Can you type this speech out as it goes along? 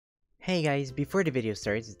Hey guys, before the video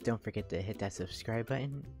starts, don't forget to hit that subscribe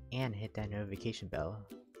button and hit that notification bell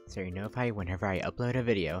so you're notified whenever I upload a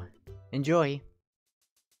video. Enjoy!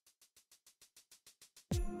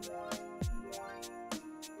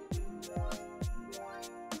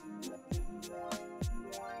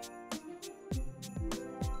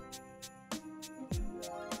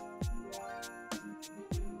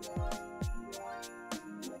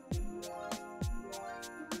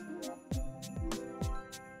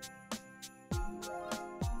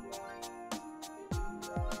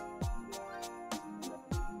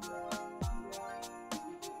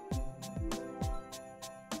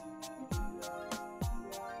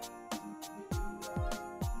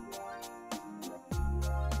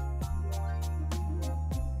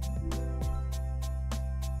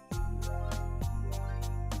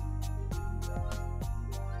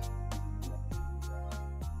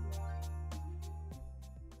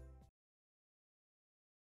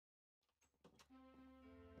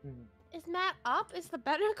 Is Matt up? Is the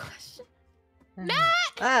better question. Matt!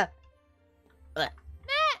 Ah! Matt!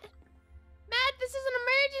 Matt, this is an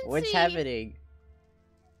emergency! What's happening?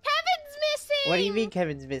 Kevin's missing! What do you mean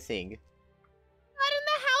Kevin's missing? Not in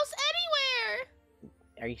the house anywhere!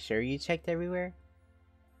 Are you sure you checked everywhere?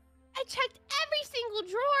 I checked every single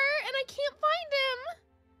drawer and I can't find him!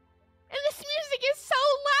 And this music is so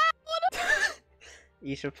loud!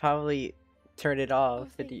 You should probably turn it off.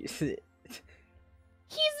 He's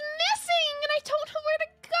missing and I don't know where to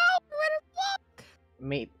go, where to look!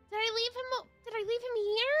 Maybe. Did I leave him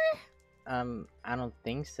here? I don't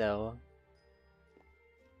think so.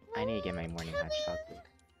 I need to get my morning hot chocolate.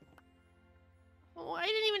 Oh, I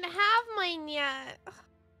didn't even have mine yet.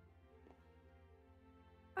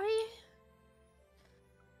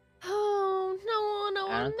 Oh, no.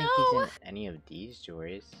 I don't think he's in any of these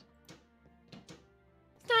drawers.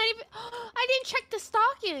 It's not even. I didn't check the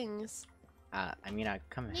stockings. I mean, I'll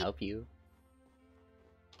come and help you.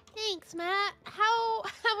 Thanks, Matt. How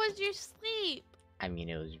was your sleep? I mean,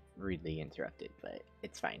 it was rudely interrupted, but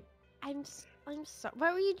it's fine. I'm sorry.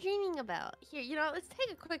 What were you dreaming about? Here, let's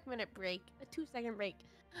take a quick minute break. A 2-second break.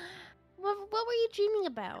 What were you dreaming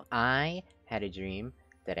about? I had a dream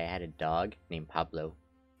that I had a dog named Pablo.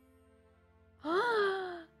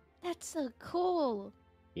 That's so cool.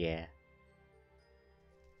 Yeah.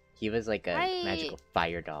 He was like a magical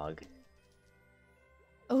fire dog.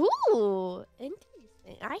 Ooh, interesting.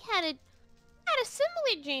 I had a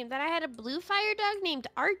similar dream that I had a blue fire dog named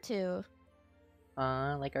R2.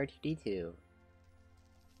 Like R2-D2.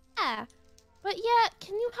 Yeah. But yeah,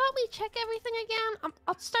 can you help me check everything again?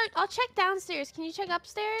 I'll check downstairs. Can you check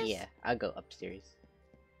upstairs? Yeah, I'll go upstairs.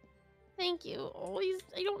 Thank you. Oh,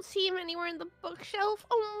 I don't see him anywhere in the bookshelf.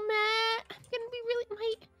 Oh, Matt. I'm gonna be really...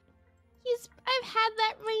 I've had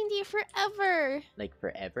that reindeer forever. Like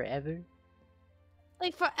forever, ever?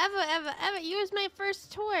 Like forever, ever. He was my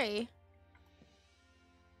first toy.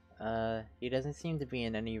 He doesn't seem to be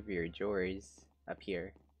in any of your drawers up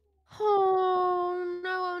here. Oh,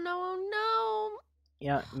 no. You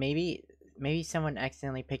know, maybe someone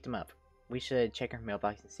accidentally picked him up. We should check our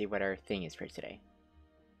mailbox and see what our thing is for today.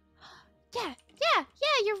 Yeah,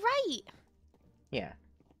 you're right. Yeah.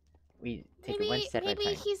 We take it one step at a time.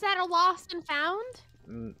 Maybe he's at a lost and found?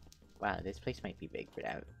 Wow, this place might be big for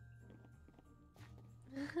that.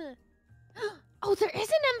 Oh, there is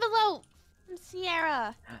an envelope from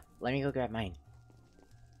Sierra. Let me go grab mine.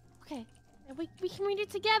 Okay, we can read it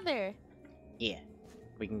together. Yeah,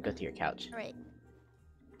 we can go to your couch. All right.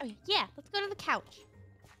 Okay, yeah, let's go to the couch.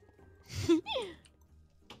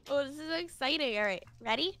 Oh, this is exciting. All right,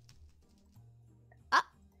 ready?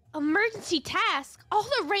 Emergency task. All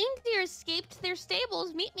the reindeer escaped their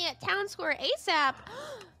stables. Meet me at town square ASAP.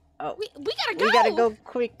 Oh, we gotta go. We gotta go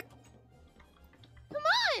quick. Come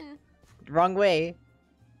on. Wrong way.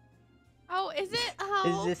 Oh, is it? Oh.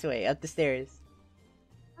 It's this way, up the stairs.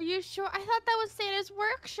 Are you sure? I thought that was Santa's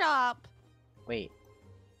workshop. Wait.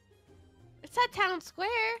 It's at town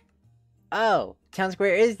square. Oh, town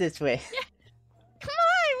square is this way. Yeah. Come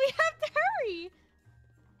on, we have to hurry.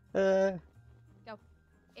 Go.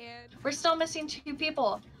 And we're still missing 2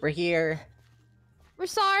 people. We're here. We're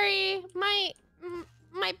sorry. My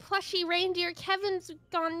plushie reindeer Kevin's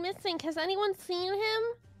gone missing. Has anyone seen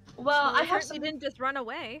him? Well, I have didn't just run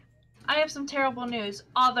away. I have some terrible news.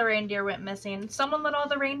 All the reindeer went missing. Someone let all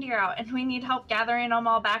the reindeer out, and we need help gathering them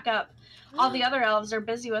all back up. All the other elves are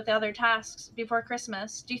busy with the other tasks before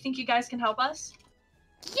Christmas. Do you think you guys can help us?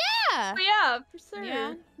 Yeah. Oh, yeah, for sure.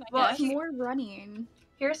 Yeah. Well, more running.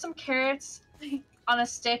 Here's some carrots on a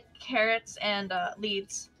stick, carrots and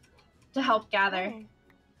leads to help gather.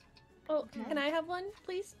 Oh, can I have one,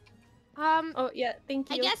 please? Oh yeah, thank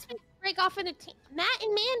you. I guess break off in a team. Matt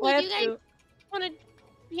and Well, I Mandy, do have you guys want to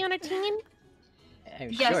be on a team? I'm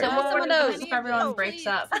Yes, sure. and we'll Some put of it in those. if everyone breaks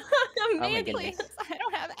up. Oh my Man, goodness. please. I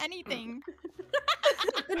don't have anything.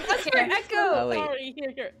 That's for Echo. Oh wait. Sorry,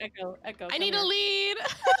 here, Echo. I need a lead.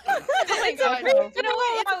 Oh my It's god. okay. You know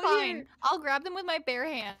what? It's Out fine. here. I'll grab them with my bare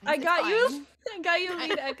hands. I It's got you. fine. I got you,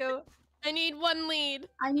 lead Echo. I need one lead.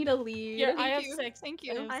 I need a lead. Here, I Thank have you. 6. Thank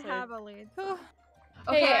you. I have a lead.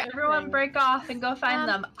 Okay, Hey, everyone okay. break off and go find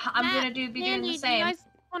them. I'm Matt, gonna be doing Mandy, the do same. you guys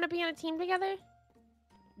want to be on a team together?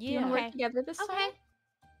 Do you Yeah. want to Okay. work together this Okay. time?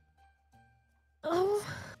 Oh.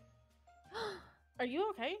 Are you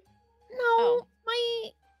okay? No, Oh. my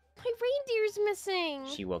reindeer's missing.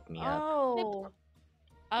 She woke me up. Oh.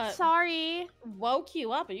 Sorry. Woke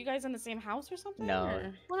you up? Are you guys in the same house or something? No.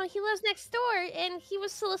 or- Well, no, he lives next door, and he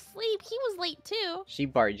was still asleep. He was late too. She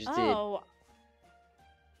barged Oh.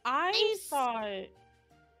 I I'm s- thought.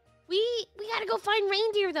 We gotta go find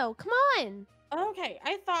reindeer though. Come on. Okay,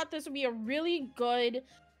 I thought this would be a really good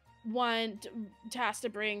one task to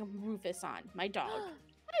bring Rufus on, my dog.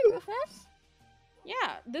 Hi, Rufus.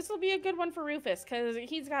 Yeah, this will be a good one for Rufus because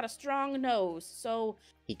he's got a strong nose. So,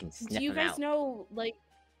 He can sniff do you him guys out. know, like,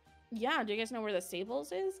 yeah, do you guys know where the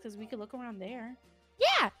stables is? Because we could look around there.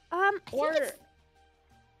 Yeah. I Or think it's.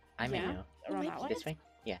 I might yeah. know. around might that be way. This way?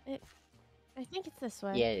 Yeah. I think it's this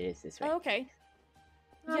way. Yeah, it is this way. Oh, okay.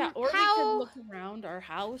 Yeah, or we how- could look around our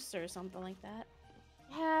house or something like that.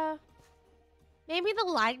 Yeah. Maybe the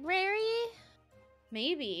library.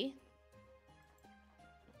 Maybe.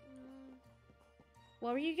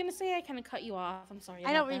 What were you gonna say? I kind of cut you off. I'm sorry.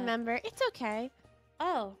 I don't about that. remember. It's okay.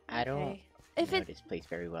 Oh, I don't- okay. I If know it. this place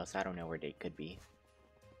very well, so I don't know where they could be.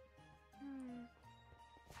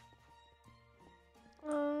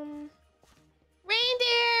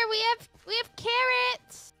 Reindeer. We have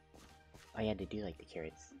carrots. Oh yeah, they do like the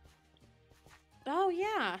carrots. Oh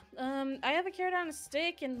yeah. I have a carrot on a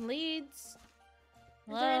stick and leads. Is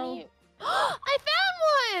there Hello? any? I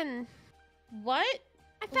found one. What?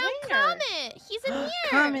 I found Where? Comet. He's in here.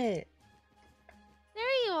 Comet!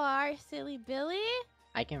 There you are, silly Billy.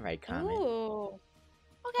 I can ride Comet. Ooh.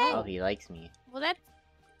 Okay. Oh, he likes me. Well, that's.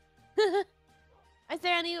 Is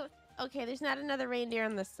there any? Okay, there's not another reindeer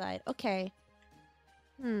on this side. Okay.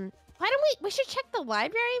 Why don't we? We should check the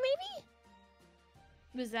library, maybe.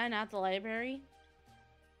 Was that not the library?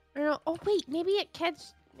 Or no? Oh wait, maybe it catch.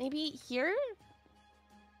 Maybe here.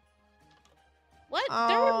 What?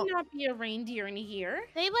 There Oh. would not be a reindeer in here.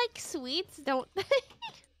 They like sweets, don't they?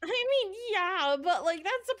 I mean, yeah, but like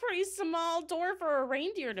that's a pretty small door for a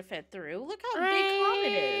reindeer to fit through. Look how big Comet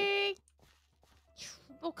is.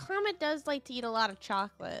 Well, Comet does like to eat a lot of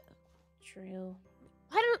chocolate. True.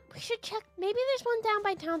 Why don't we should check? Maybe there's one down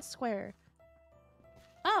by town square.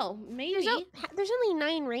 Oh, maybe. There's only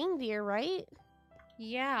 9 reindeer, right?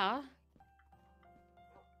 Yeah.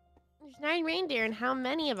 There's 9 reindeer, and how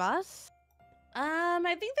many of us?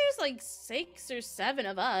 I think there's like 6 or 7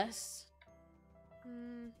 of us.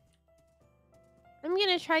 I'm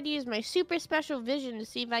gonna try to use my super special vision to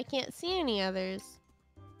see if I can't see any others.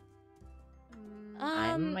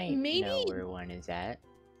 I might maybe. know where one is at.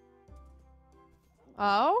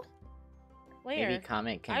 Oh? Where? Maybe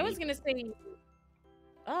Comet can I was lead- gonna say.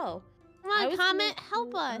 Oh. Come I on, was Comet, gonna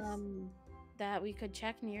help say, us. That we could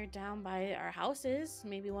check near down by our houses.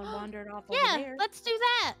 Maybe one wandered off Yeah, over there. let's do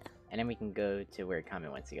that. And then we can go to where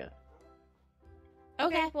Comet wants to go.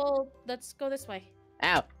 Okay, Okay. well, let's go this way.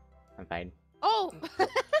 Ow! I'm fine. Oh!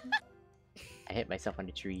 I hit myself on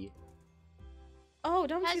the tree. Oh,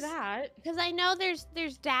 don't do Has- that. Because I know there's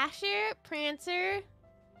Dasher, Prancer.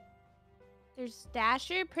 There's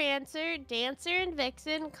Dasher, Prancer, Dancer, and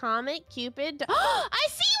Vixen, Comet, Cupid. I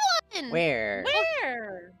see one! Where?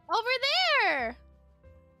 Where? Over there!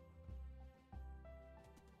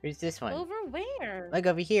 Where's this one? Over where? Look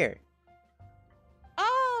over here.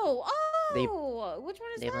 Oh, They- which one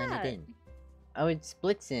is They that? blended in. Oh, it's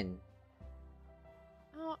Blitzen.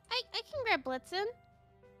 Oh, I can grab Blitzen.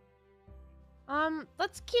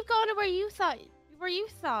 Let's keep going to where you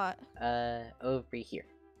thought. Over here.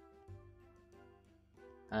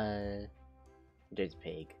 There's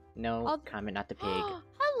pig. No, I'll- Comet, not the pig.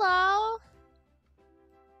 Hello.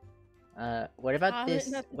 What about Comet, this?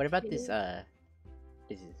 not the What about pig.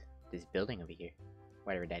 this building over here?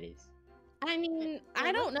 Whatever that is. I mean, I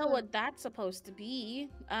Well, don't know what's what that's supposed to be.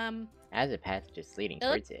 It has a path just leading It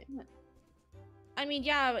towards it. I mean,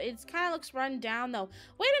 yeah, it's kind of looks run down though.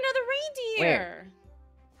 Wait, another reindeer.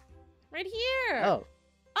 Right here. Oh,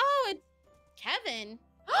 Oh, it's Kevin.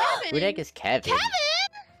 who the heck is Kevin? Kevin?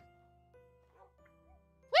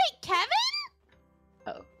 Wait, Kevin?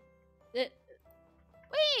 Oh, It-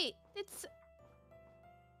 Wait, it's.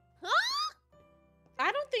 Huh?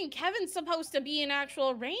 think Kevin's supposed to be an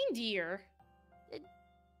actual reindeer.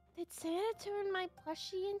 Did Santa turn my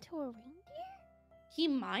plushie into a reindeer? He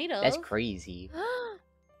might have. That's crazy.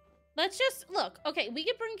 Let's just look. Okay, we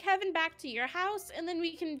can bring Kevin back to your house, and then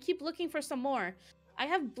we can keep looking for some more. I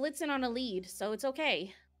have Blitzen on a lead, so it's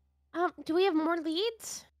okay. Do we have more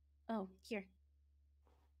leads? Oh, here.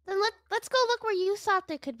 Then let's go look where you thought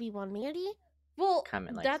there could be one, Mandy. Well,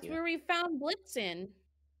 Comment like that's you. where we found Blitzen.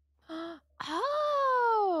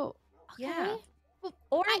 Oh. Okay. Yeah. Well,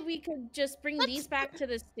 Or we could just bring these back to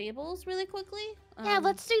the stables really quickly. Yeah,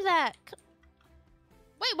 let's do that.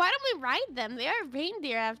 Wait, why don't we ride them? They are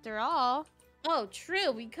reindeer after all. Oh,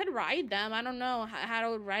 true. We could ride them. I don't know how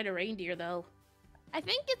to ride a reindeer, though. I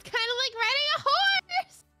think it's kind of like riding a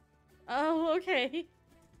horse. Oh, okay.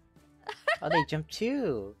 Oh, they jump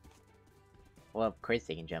too. Well, of course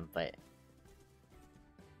they can jump, but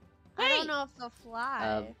I don't know if they'll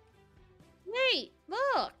fly. Wait,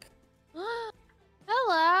 look.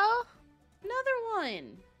 Hello. Another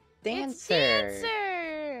one. Dancer. It's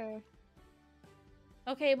Dancer.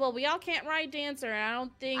 Okay, well, we all can't ride Dancer. I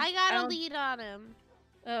don't think... I got a lead on him.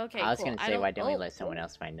 Okay, I was cool. gonna say, why don't we let someone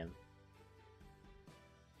else find him?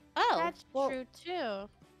 Oh, That's well, true too.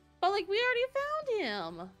 But, like, we already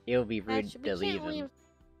found him. It would be rude We to leave can't him.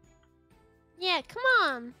 Yeah, come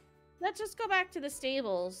on. Let's just go back to the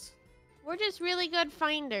stables. We're just really good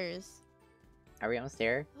finders. Are we almost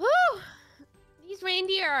there? Woo! These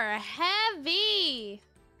reindeer are heavy.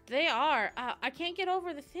 They are. I can't get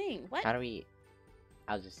over the thing. What? How do we...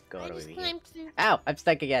 I'll just go I over just here. climbed through. Ow! I'm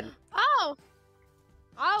stuck again. Oh.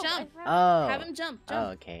 Oh. Jump. Oh. Have him jump. Oh,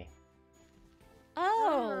 Jump. okay.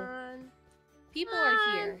 Oh. People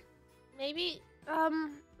are here. Maybe.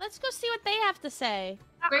 Let's go see what they have to say.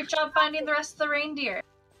 Great job finding the rest of the reindeer.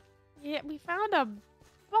 Yeah, we found a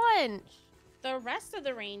bunch. The rest of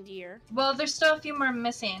the reindeer. Well, there's still a few more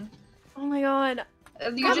missing. Oh my god.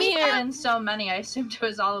 You Come just here. put in so many, I assumed it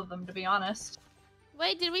was all of them, to be honest.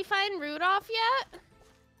 Wait, did we find Rudolph yet?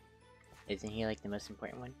 Isn't he like the most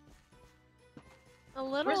important one? A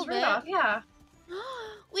little Where's bit. Rudolph? Yeah.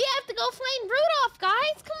 We have to go find Rudolph,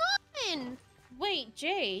 guys. Come on. Wait,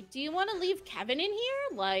 Jay, do you want to leave Kevin in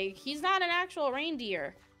here? Like, he's not an actual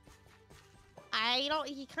reindeer. I don't.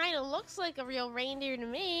 He kind of looks like a real reindeer to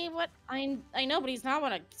me. What? I know, but he's not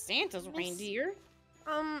one of Santa's Miss- reindeer.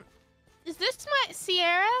 Is this my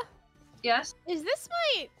Sierra? Yes? Is this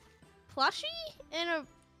my plushie in a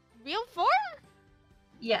real form?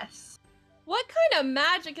 Yes. What kind of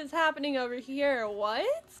magic is happening over here? What?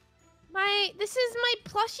 This is my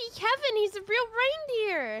plushie Kevin. He's a real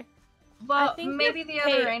reindeer. Well, think maybe that- the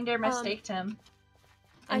other hey, reindeer mistaked him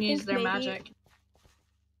I and think used their maybe- magic.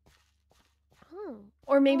 Oh.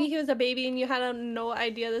 Or maybe he was a baby and you had no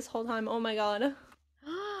idea this whole time. Oh my god.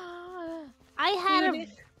 I had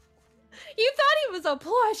You thought he was a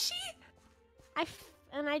plushie?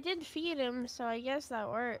 and I did feed him, so I guess that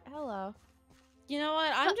worked. Hello. You know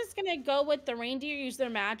what? I'm just gonna go with the reindeer use their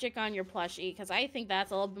magic on your plushie, because I think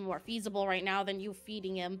that's a little bit more feasible right now than you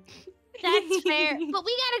feeding him. That's fair. But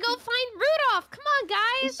we gotta go find Rudolph. Come on,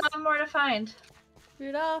 We guys. still have more to find.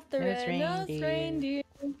 Rudolph the Nose red-nosed reindeer. reindeer.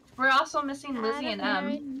 We're also missing Lizzie and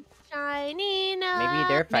Em. Shining Maybe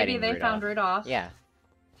they're Maybe fighting they Rudolph. found Rudolph. Yeah.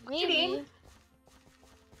 Maybe.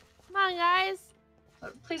 Come on, guys.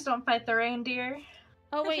 Please don't fight the reindeer.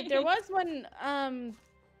 Oh wait, there was one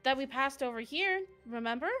that we passed over here.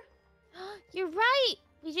 Remember? You're right.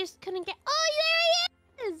 We just couldn't get. Oh,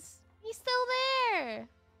 there he is. He's still there.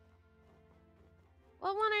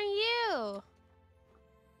 What one are you?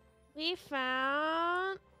 We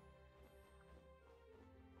found.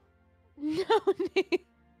 No name.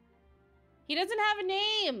 He doesn't have a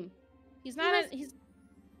name. He's not. must- He's.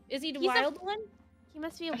 Is he the He's a- wild one? He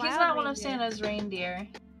must be a wild He's not one of reindeer. Santa's reindeer.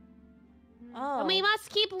 Oh. And we must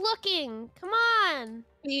keep looking. Come on.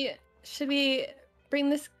 Should we bring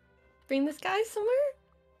this guy somewhere?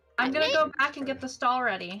 I'm gonna go back and get the stall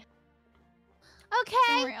ready. Don't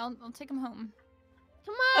Okay. worry, I'll take him home.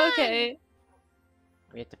 Come on. Okay.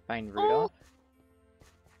 We have to find Oh. Rudolph.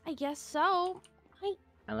 I guess so.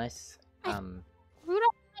 Unless, Rudolph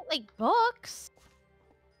might like books.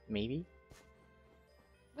 maybe?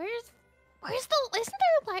 Where's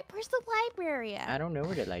the library at? I don't know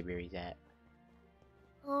where the library's at.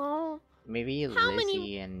 Oh, Maybe How many-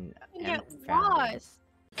 Lizzie and we Em get found him. lost.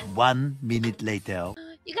 1 minute later.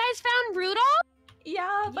 You guys found Rudolph?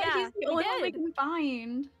 Yeah, but Yeah, he's the we only one we did. can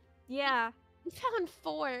find. Yeah. We found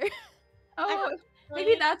 4. Oh,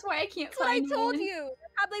 maybe that's why I can't That's what I find told one. you.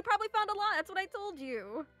 They probably found a lot. That's what I told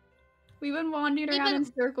you. We've been wandering We've around been-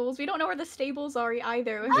 in circles. We don't know where the stables are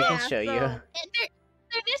either. We Yeah, can show you. so-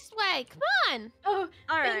 They're this way. way. Come on. Oh,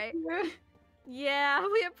 All thank right. you. Yeah,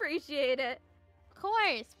 we appreciate it. Of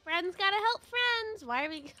course. Friends gotta help friends. Why are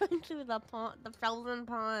we going to the pond, the frozen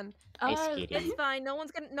pond? Ice skating. It's fine. No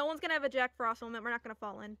one's gonna have a Jack Frost moment. We're not gonna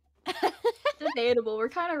fall in. Debatable. We're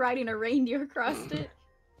kind of riding a reindeer across it.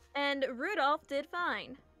 And Rudolph did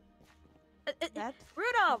fine. That's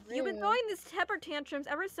Rudolph, you've been rude. throwing these temper tantrums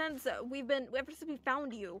ever since we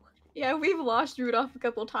found you. Yeah, we've lost Rudolph a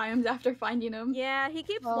couple times after finding him. Yeah, he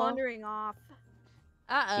keeps Oh. wandering off.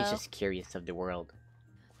 Uh-oh. He's just curious of the world.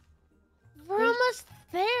 We're almost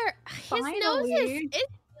there. His nose Finally. is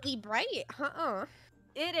really bright.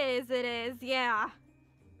 It is, yeah.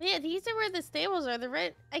 Yeah, these are where the stables are. The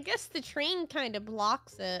red. I guess the train kind of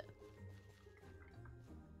blocks it.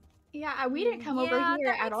 Yeah, we didn't come over Yeah, here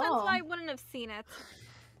that at makes sense all. why I wouldn't have seen it.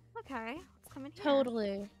 Okay, let's come in here.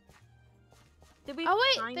 Totally. Did we Oh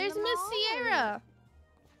wait, find there's them Miss all, or- Sierra.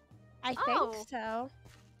 I Oh. think so.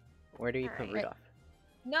 Where do you put Alright. Rudolph?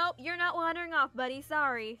 Nope, you're not wandering off, buddy.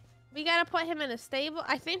 Sorry. We gotta put him in a stable.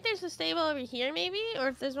 I think there's a stable over here, maybe, or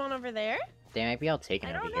if there's one over there. They might be all taken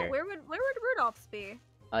I over don't know. here. Where would Rudolph's be?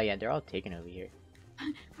 Oh yeah, they're all taken over here.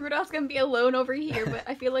 Rudolph's gonna be alone over here, but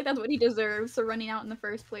I feel like that's what he deserves for running out in the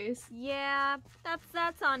first place. Yeah,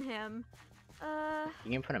 that's on him.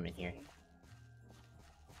 You can put him in here.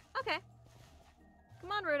 Okay.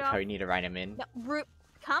 Come on, Rudolph. Probably need to ride him in. No,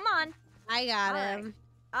 come on. I got Alright. him.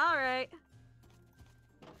 All right.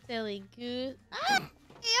 Silly goose. Ah, I'm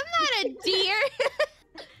not a deer.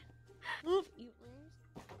 Move, you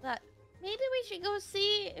lose. But maybe we should go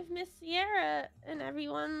see if Miss Sierra and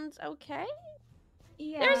everyone's okay.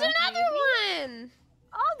 Yeah. There's another one.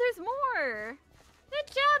 Oh, there's more. Good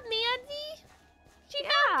job, Mandy. She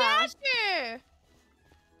found Yeah. Dasher.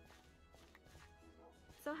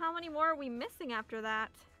 So how many more are we missing after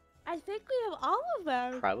that? I think we have all of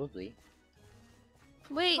them. Probably.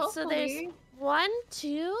 Wait, so there's Hopefully. 1,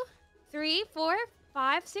 2, 3, 4,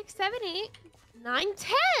 5, 6, 7, 8, 9,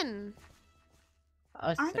 10.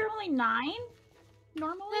 Oh, Aren't there only 9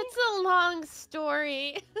 normally? That's a long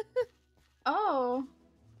story. Oh,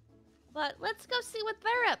 But let's go see what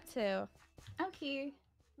they're up to. okay.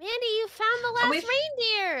 Mandy, you found the last we've-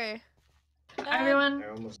 reindeer.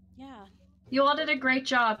 Everyone, Yeah. you all did a great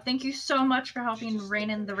job. Thank you so much for helping rein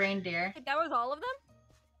in the reindeer. That was all of them?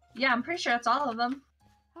 Yeah, I'm pretty sure it's all of them.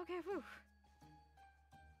 Okay, whew.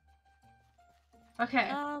 Okay.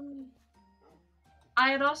 I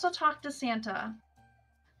had also talked to Santa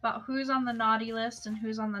about who's on the naughty list and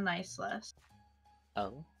who's on the nice list.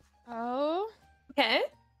 Oh. Oh. Okay.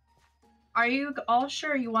 Are you all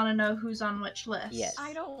sure you want to know who's on which list? Yes.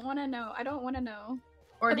 I don't want to know. I don't want to know.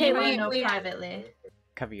 Or do Okay, you want to wait, know wait. privately?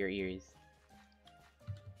 Cover your ears.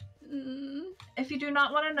 If you do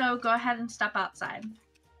not want to know, go ahead and step outside.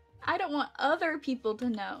 I don't want other people to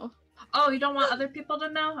know. Oh, you don't want other people to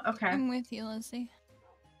know? Okay. I'm with you, Lizzie.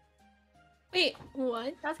 Wait,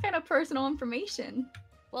 what? That's kind of personal information.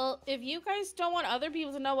 Well, if you guys don't want other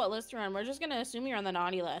people to know what list you're on, we're just gonna assume you're on the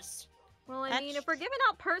naughty list. Well, I mean, That's- if we're giving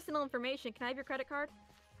out personal information, can I have your credit card?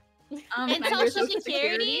 And can I have your Social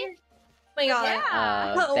Security? Oh my god.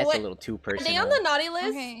 Yeah. That's What- a little too Are personal. they on the naughty list?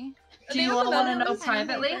 Okay. Do you all want to know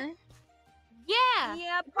privately? Yeah.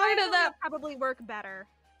 Yeah, Part of that- would probably work better.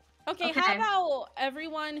 Okay, Okay. how about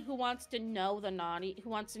everyone who wants to know the naughty, who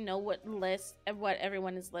wants to know what list, what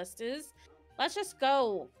everyone's list is? Let's just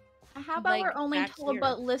go. How about Like, we're only back told here.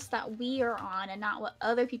 about lists that we are on and not what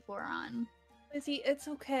other people are on? Lizzie, it's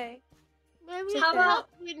okay. Maybe So we how can about-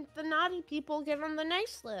 help the naughty people get on the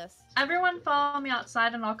nice list. Everyone follow me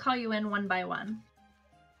outside and I'll call you in one by one.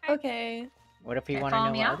 Okay. What if we Okay, want to follow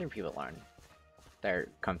know me what out? other people are on? They're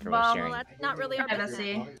comfortable Well, sharing. Well, that's not really our business.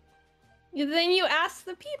 Privacy. Then you ask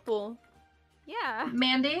the people. Yeah.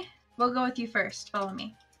 Mandy, we'll go with you first. Follow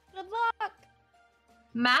me. Good luck.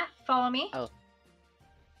 Matt, follow me. Oh.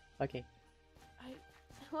 Okay. I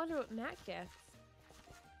wonder what Matt gets.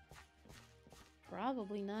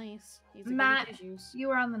 Probably nice. He's a goody Matt, two-shoes. you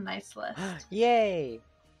are on the nice list. Yay!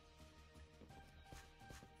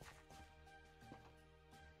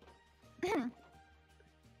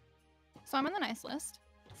 So I'm on the nice list.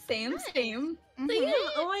 Same, same. Mhm.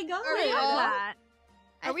 Oh my god. Are we Look at all- that.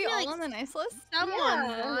 Are we feel all like on the nice list? Someone's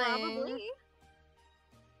Yeah, lying. Probably.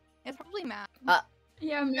 It's probably Matt.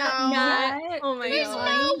 Yeah, No. Matt. Oh my There's god.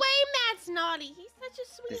 no way Matt's naughty. He's such a This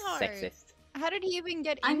is sweetheart. sexist. How did he even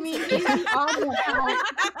get I into mean, this? he's the odd one out.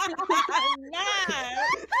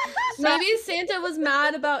 Maybe Santa was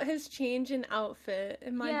mad about his change in outfit.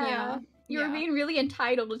 It might Yeah. You were Yeah. being really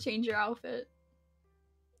entitled to change your outfit.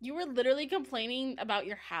 You were literally complaining about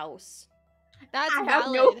your house. That's I have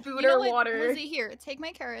valid. no You food know or what, water. Lizzie, here, take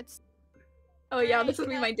my carrots. Oh yeah, Alright, this would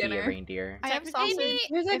be my Be a dinner. reindeer. I have Maybe- sausage.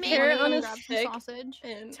 There's a Maybe carrot on Wanna a grab some stick. sausage.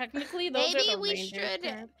 And Technically, those Maybe are the we reindeer should.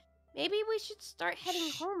 crap. Maybe we should start heading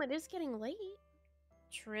home. It is getting late.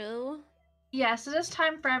 True. Yes, it is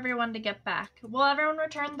time for everyone to get back. Will everyone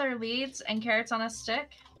return their leads and carrots on a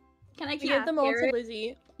stick? Can I we keep give them all to carrot?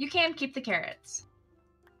 Lizzie. You can keep the carrots.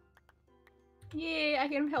 Yay, I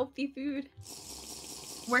can healthy food.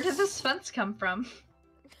 Where did this fence come from?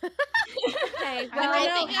 Okay, I well,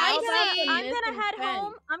 don't know, how about the I'm gonna missing head fence?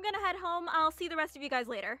 home. I'm gonna head home. I'll see the rest of you guys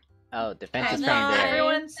later. Oh, the fence Okay, is Bye. right there.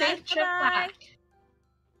 everyone, safe trip Bye. back.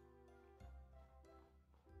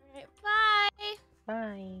 Alright, bye.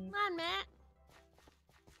 Bye. Come on, Matt.